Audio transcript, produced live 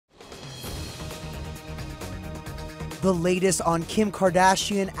The latest on Kim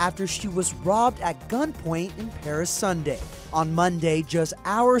Kardashian after she was robbed at gunpoint in Paris Sunday. On Monday, just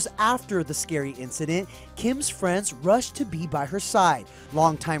hours after the scary incident, Kim's friends rushed to be by her side.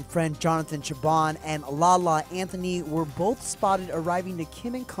 Longtime friend Jonathan Chabon and Lala Anthony were both spotted arriving to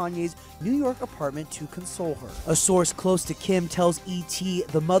Kim and Kanye's New York apartment to console her. A source close to Kim tells ET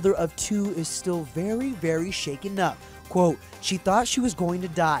the mother of two is still very shaken up. Quote, "She thought she was going to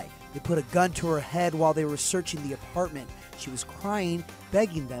die. They put a gun to her head while they were searching the apartment. She was crying,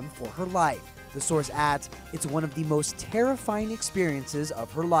 begging them for her life." The source adds, "It's one of the most terrifying experiences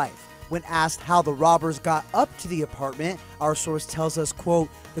of her life." When asked how the robbers got up to the apartment, our source tells us, quote,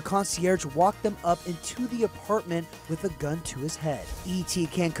 "The concierge walked them up into the apartment with a gun to his head." ET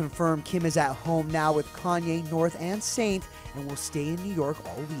can confirm Kim is at home now with Kanye, North, and Saint and will stay in New York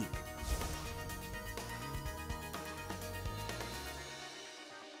all week.